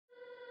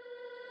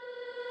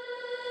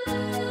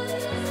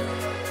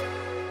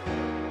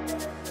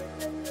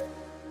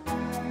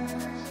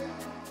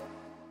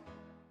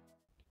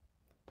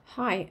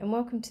Hi and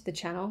welcome to the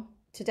channel.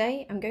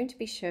 Today I'm going to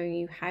be showing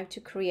you how to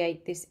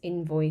create this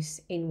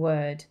invoice in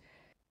Word.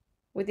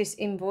 With this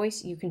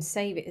invoice you can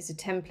save it as a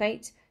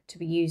template to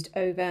be used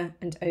over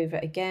and over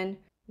again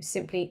with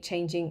simply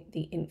changing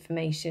the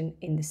information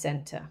in the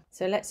center.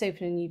 So let's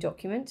open a new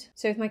document.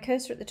 So with my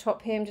cursor at the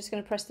top here, I'm just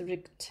going to press the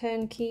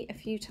return key a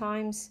few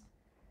times,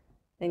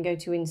 then go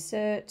to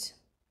Insert,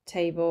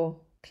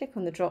 Table, click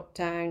on the drop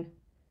down,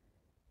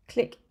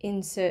 click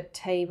Insert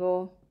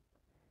Table.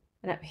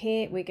 And up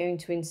here, we're going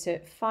to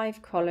insert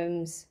 5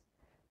 columns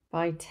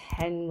by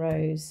 10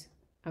 rows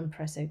and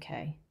press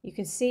OK. You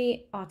can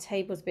see our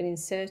table's been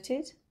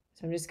inserted.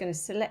 So I'm just going to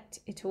select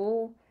it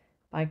all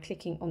by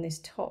clicking on this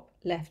top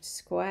left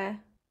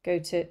square, go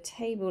to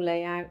Table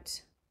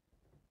Layout,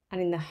 and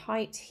in the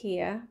height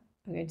here,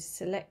 I'm going to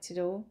select it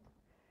all,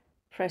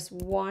 press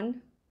 1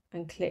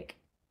 and click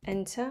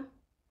Enter.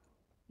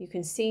 You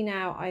can see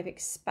now I've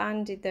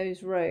expanded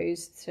those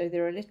rows so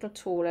they're a little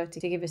taller to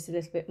give us a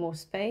little bit more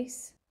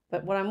space.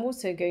 But what I'm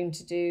also going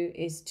to do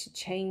is to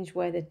change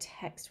where the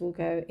text will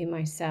go in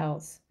my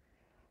cells.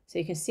 So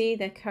you can see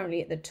they're currently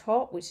at the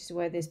top, which is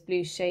where this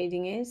blue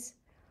shading is.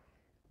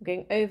 I'm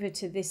going over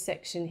to this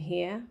section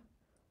here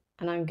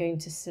and I'm going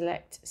to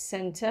select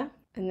center.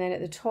 And then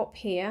at the top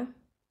here,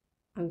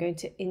 I'm going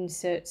to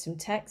insert some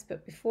text.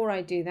 But before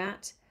I do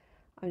that,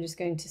 I'm just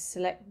going to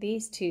select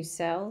these 2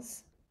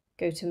 cells,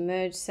 go to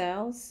merge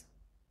cells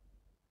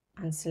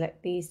and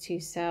select these 2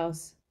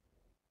 cells.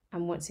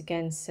 And once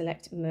again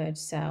select merge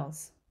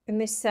cells. In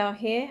this cell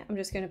here I'm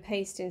just going to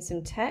paste in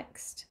some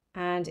text,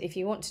 and if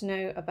you want to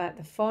know about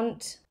the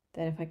font,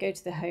 then if I go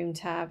to the Home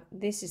tab,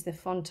 this is the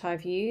font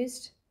I've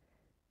used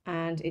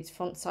and it's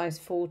font size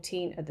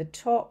 14 at the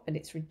top, but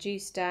it's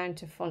reduced down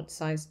to font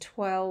size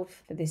 12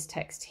 for this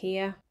text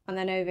here. And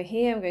then over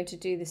here I'm going to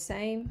do the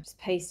same, just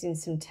paste in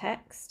some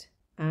text,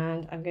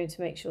 and I'm going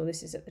to make sure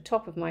this is at the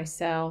top of my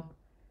cell.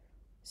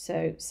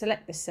 So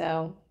select the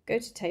cell, go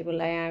to Table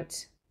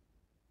Layout,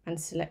 and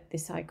select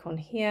this icon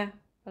here,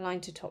 align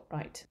to top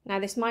right. Now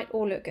this might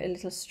all look a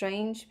little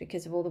strange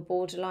because of all the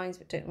border lines,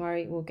 but don't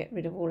worry, we'll get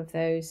rid of all of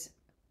those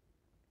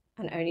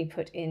and only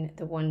put in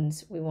the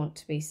ones we want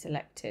to be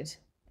selected.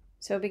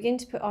 So we'll begin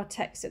to put our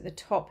text at the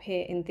top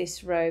here in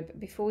this row, but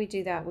before we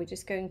do that, we're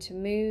just going to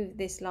move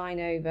this line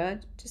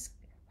over, just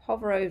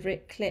hover over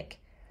it,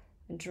 click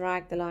and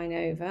drag the line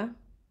over.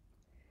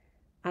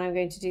 And I'm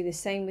going to do the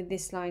same with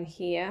this line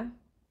here.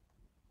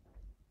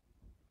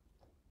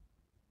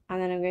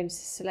 And then I'm going to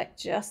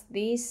select just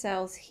these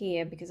cells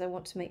here because I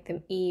want to make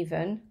them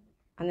even,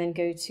 and then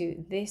go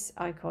to this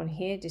icon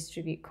here,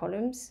 distribute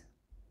columns,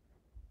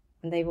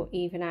 and they will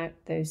even out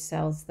those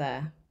cells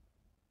there.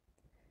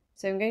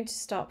 So I'm going to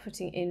start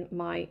putting in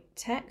my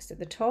text at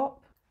the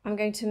top. I'm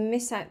going to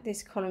miss out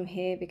this column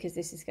here because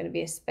this is going to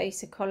be a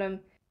spacer column.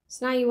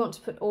 So now you want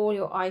to put all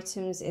your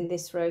items in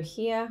this row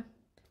here.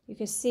 You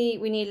can see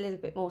we need a little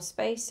bit more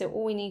space, so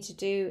all we need to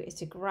do is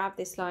to grab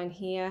this line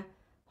here,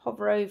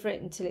 hover over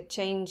it until it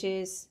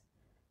changes,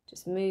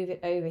 just move it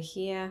over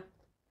here.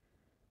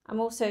 I'm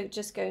also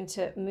just going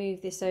to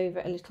move this over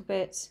a little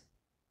bit,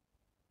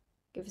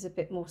 give us a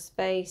bit more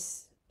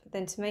space. But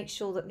then to make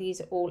sure that these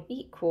are all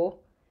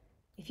equal,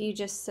 if you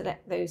just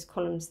select those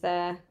columns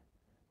there,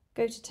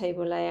 go to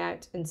Table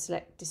Layout and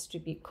select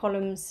Distribute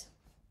Columns.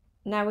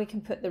 Now we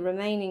can put the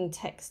remaining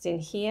text in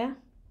here.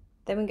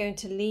 Then we're going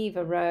to leave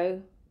a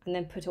row and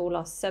then put all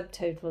our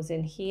subtotals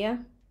in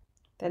here.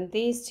 Then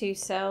these 2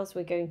 cells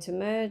we're going to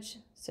merge,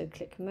 so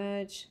click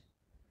Merge.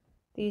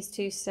 These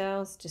 2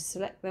 cells, just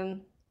select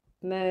them,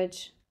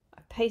 merge.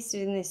 I've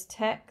pasted in this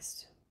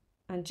text,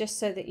 and just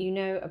so that you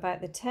know about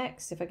the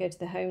text, if I go to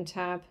the Home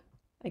tab,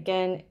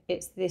 again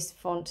it's this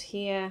font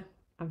here,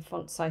 and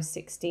font size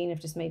 16, I've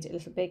just made it a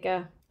little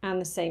bigger,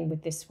 and the same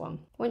with this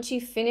one. Once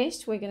you've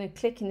finished, we're going to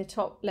click in the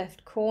top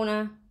left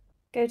corner,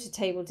 go to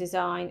Table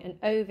Design, and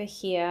over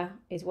here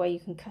is where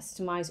you can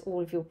customize all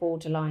of your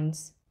border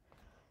lines.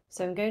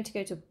 So I'm going to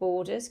go to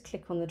Borders,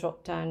 click on the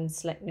drop down and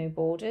select No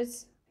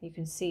Borders. You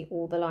can see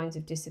all the lines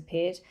have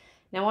disappeared.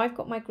 Now I've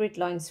got my grid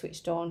line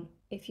switched on.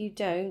 If you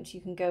don't,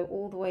 you can go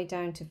all the way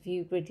down to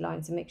View Grid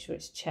Lines and make sure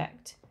it's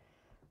checked.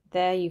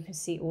 There you can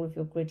see all of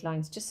your grid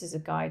lines just as a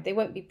guide. They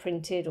won't be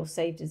printed or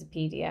saved as a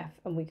PDF,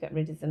 and we get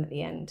rid of them at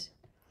the end.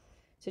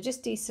 So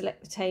just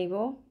deselect the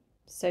table.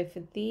 So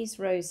for these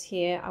rows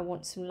here, I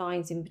want some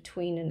lines in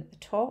between and at the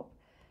top.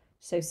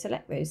 So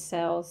select those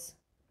cells,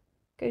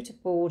 go to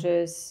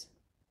Borders,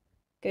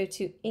 go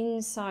to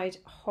Inside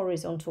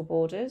Horizontal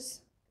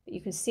Borders. But you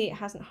can see it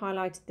hasn't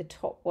highlighted the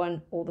top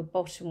one or the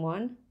bottom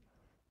one.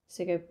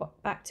 So go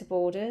back to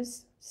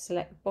Borders,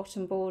 select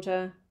Bottom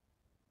Border,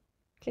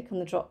 click on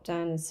the drop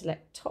down and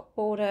select Top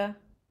Border.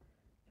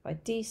 If I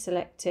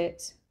deselect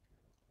it,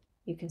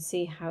 you can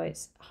see how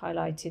it's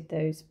highlighted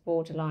those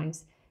border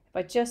lines. If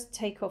I just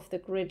take off the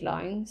grid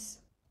lines,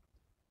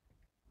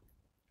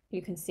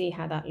 you can see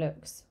how that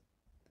looks.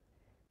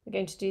 We're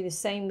going to do the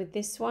same with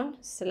this one.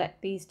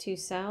 Select these 2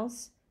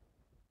 cells,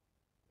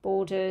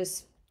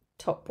 Borders,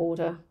 Top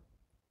Border,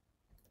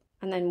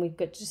 and then we've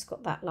just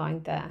got that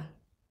line there.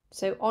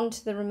 So on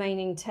to the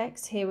remaining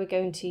text. Here we're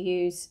going to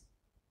use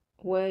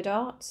word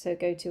art. So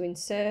go to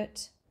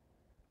Insert,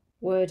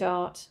 Word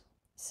Art,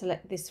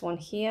 select this one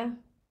here.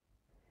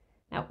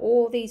 Now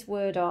all these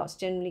word arts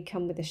generally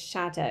come with a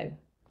shadow.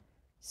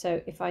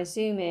 So if I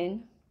zoom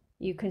in,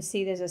 you can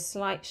see there's a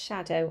slight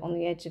shadow on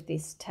the edge of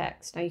this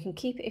text. Now you can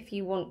keep it if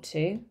you want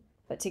to,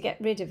 but to get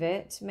rid of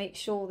it, make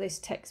sure this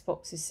text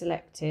box is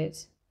selected.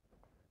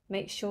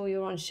 Make sure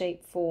you're on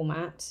Shape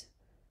Format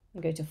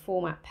and go to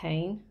Format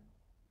Pane.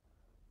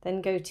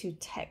 Then go to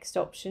Text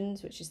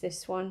Options, which is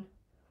this one.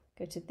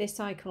 Go to this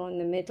icon in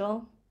the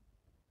middle.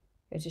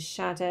 Go to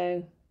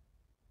Shadow.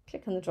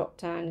 Click on the drop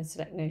down and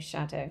select No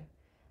Shadow.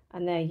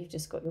 And there you've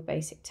just got your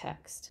basic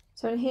text.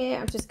 So in here,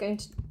 I'm just going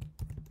to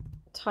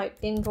type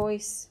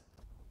Invoice.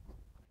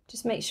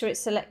 Just make sure it's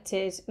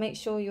selected. Make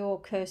sure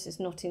your cursor's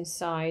not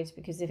inside,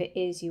 because if it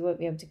is, you won't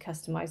be able to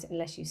customize it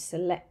unless you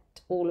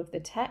select all of the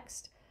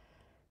text.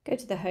 Go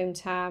to the Home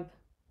tab,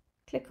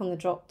 click on the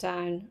drop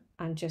down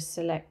and just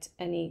select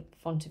any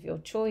font of your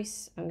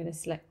choice. I'm going to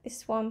select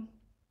this one.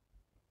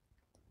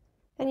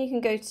 Then you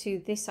can go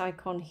to this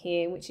icon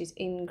here, which is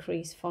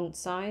Increase Font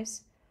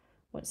Size.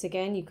 Once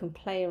again, you can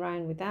play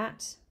around with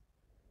that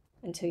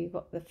until you've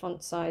got the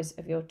font size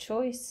of your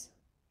choice.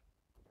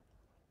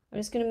 I'm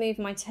just going to move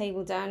my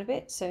table down a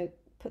bit, so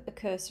put the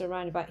cursor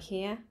around about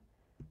here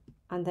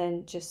and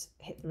then just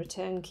hit the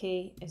return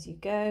key as you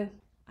go.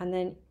 And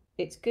then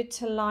it's good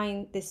to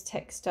line this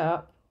text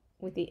up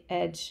with the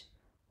edge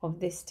of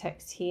this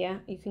text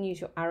here. You can use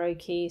your arrow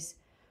keys.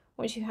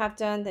 Once you have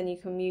done, then you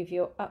can move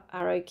your up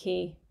arrow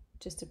key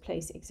just to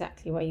place it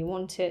exactly where you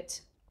want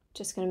it.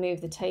 Just going to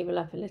move the table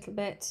up a little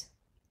bit.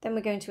 Then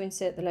we're going to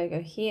insert the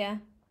logo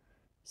here.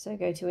 So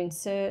go to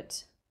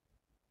Insert,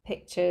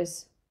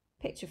 Pictures,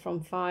 Picture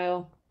from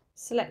File,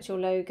 select your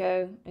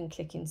logo and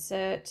click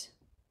Insert.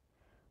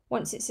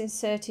 Once it's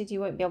inserted, you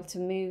won't be able to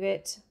move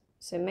it,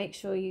 so make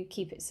sure you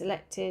keep it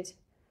selected.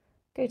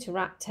 Go to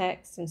Wrap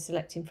Text and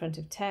select in front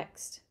of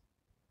text,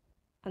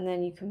 and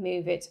then you can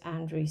move it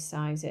and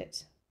resize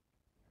it.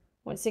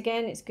 Once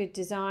again, it's good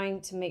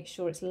design to make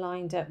sure it's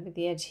lined up with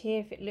the edge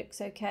here if it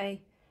looks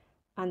okay,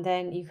 and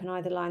then you can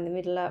either line the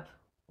middle up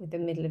with the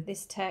middle of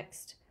this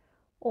text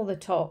or the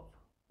top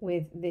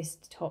with this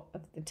top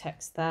of the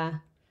text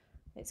there.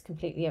 It's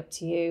completely up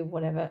to you,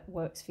 whatever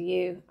works for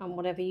you and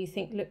whatever you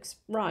think looks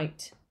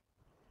right.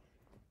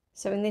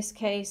 So in this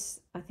case,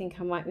 I think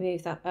I might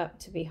move that up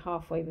to be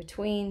halfway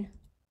between.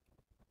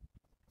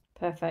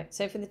 Perfect.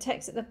 So for the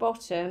text at the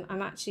bottom,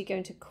 I'm actually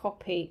going to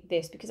copy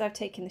this because I've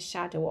taken the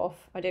shadow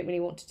off. I don't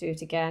really want to do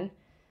it again.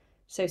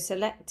 So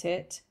select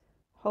it,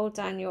 hold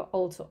down your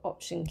Alt or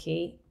Option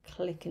key,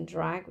 click and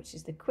drag, which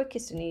is the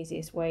quickest and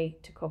easiest way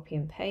to copy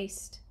and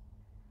paste.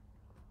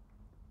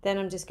 Then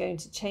I'm just going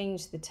to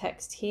change the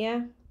text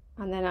here,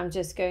 and then I'm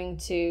just going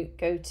to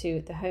go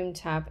to the Home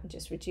tab and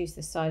just reduce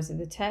the size of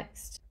the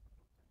text.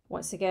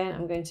 Once again,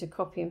 I'm going to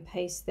copy and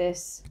paste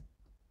this,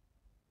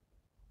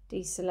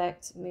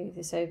 deselect, move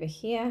this over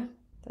here.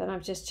 Then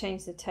I've just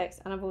changed the text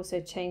and I've also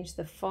changed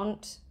the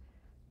font.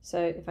 So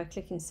if I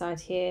click inside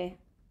here,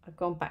 I've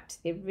gone back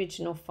to the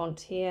original font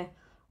here,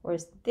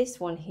 whereas this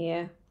one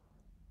here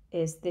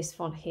is this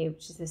font here,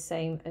 which is the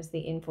same as the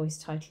invoice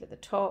title at the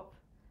top.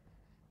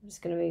 I'm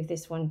just going to move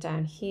this one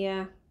down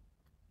here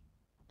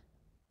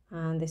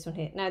and this one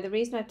here. Now, the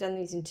reason I've done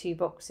these in two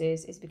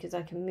boxes is because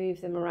I can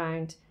move them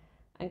around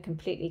and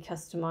completely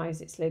customize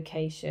its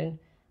location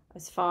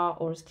as far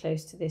or as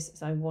close to this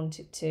as I want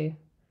it to.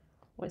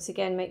 Once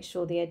again, make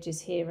sure the edges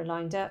here are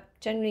lined up.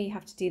 Generally, you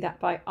have to do that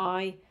by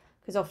eye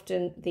because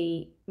often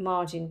the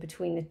margin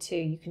between the two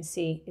you can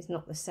see is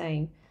not the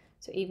same.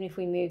 So even if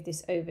we move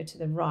this over to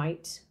the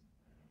right,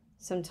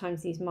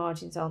 sometimes these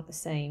margins aren't the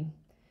same.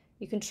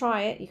 You can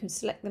try it, you can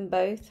select them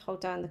both,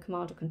 hold down the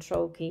Command or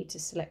Control key to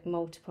select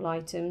multiple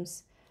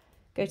items,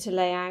 go to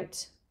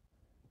Layout,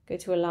 go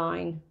to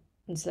Align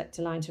and select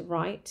Align to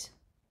Right,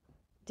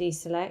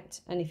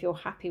 deselect, and if you're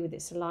happy with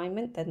its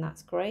alignment then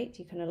that's great,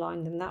 you can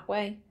align them that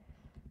way.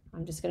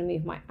 I'm just going to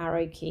move my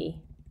arrow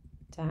key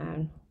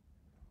down,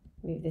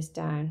 move this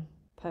down,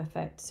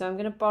 perfect. So I'm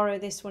going to borrow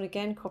this one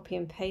again, copy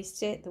and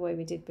paste it the way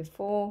we did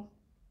before,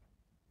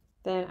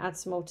 then add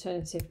some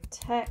alternative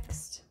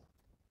text.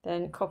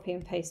 Then copy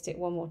and paste it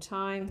one more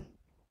time.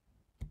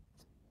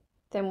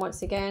 Then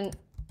once again,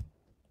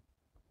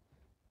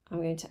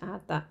 I'm going to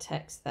add that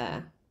text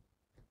there.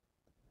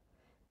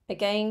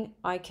 Again,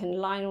 I can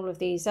line all of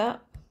these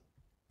up,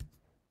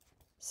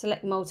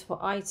 select multiple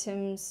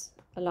items,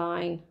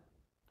 align,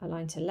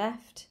 align to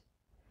left.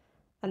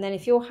 And then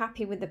if you're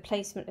happy with the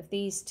placement of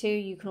these two,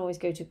 you can always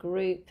go to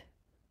Group,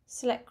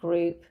 select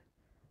Group.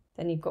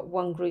 Then you've got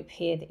one group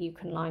here that you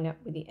can line up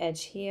with the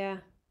edge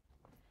here.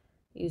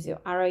 Use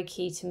your arrow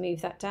key to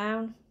move that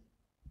down.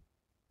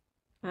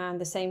 And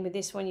the same with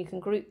this one, you can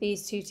group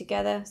these two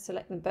together,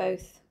 select them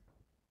both,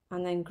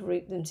 and then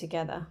group them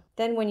together.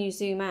 Then when you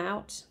zoom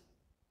out,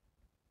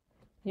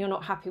 and you're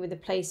not happy with the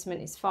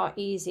placement, it's far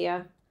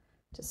easier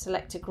to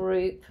select a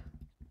group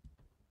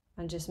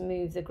and just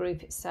move the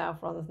group itself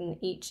rather than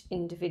each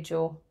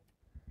individual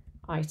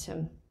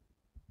item.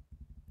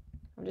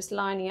 I'm just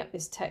lining up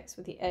this text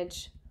with the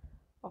edge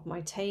of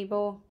my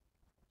table.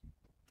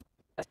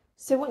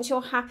 So once you're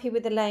happy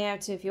with the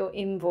layout of your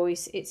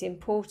invoice, it's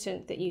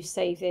important that you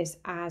save this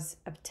as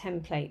a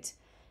template.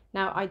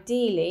 Now,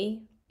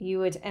 ideally, you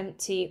would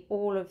empty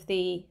all of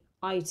the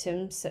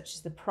items, such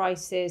as the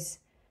prices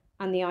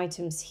and the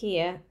items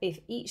here. If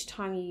each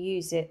time you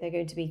use it, they're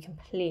going to be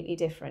completely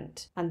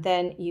different. And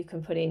then you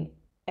can put in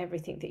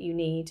everything that you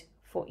need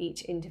for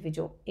each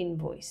individual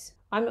invoice.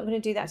 I'm not going to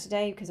do that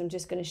today because I'm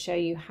just going to show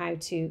you how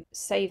to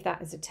save that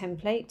as a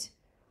template.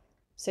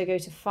 So go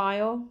to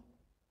File,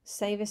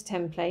 Save as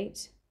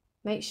Template.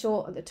 Make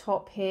sure at the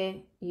top here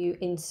you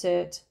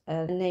insert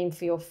a name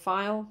for your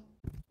file.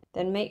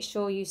 Then make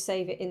sure you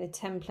save it in the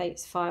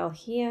templates file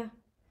here.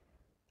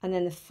 And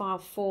then the file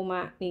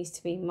format needs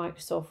to be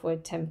Microsoft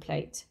Word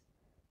template.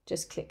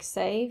 Just click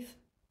Save.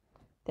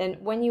 Then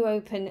when you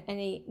open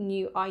any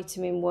new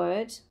item in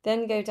Word,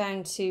 then go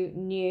down to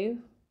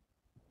New.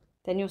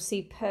 Then you'll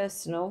see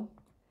Personal.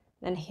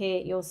 Then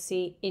here you'll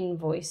see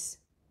Invoice.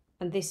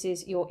 And this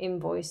is your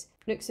invoice.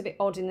 Looks a bit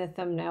odd in the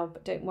thumbnail,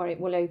 but don't worry,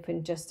 it will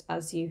open just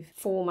as you've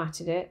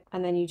formatted it.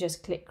 And then you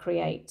just click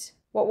Create.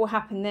 What will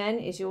happen then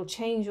is you'll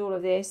change all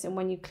of this, and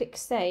when you click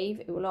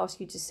Save, it will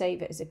ask you to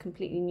save it as a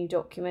completely new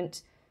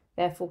document,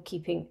 therefore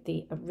keeping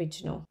the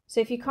original. So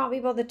if you can't be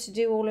bothered to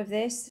do all of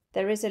this,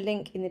 there is a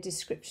link in the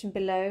description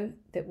below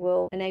that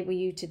will enable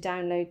you to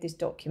download this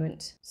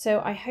document.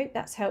 So I hope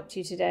that's helped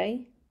you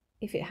today.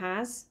 If it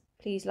has,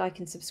 please like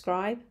and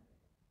subscribe,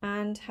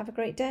 and have a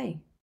great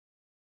day.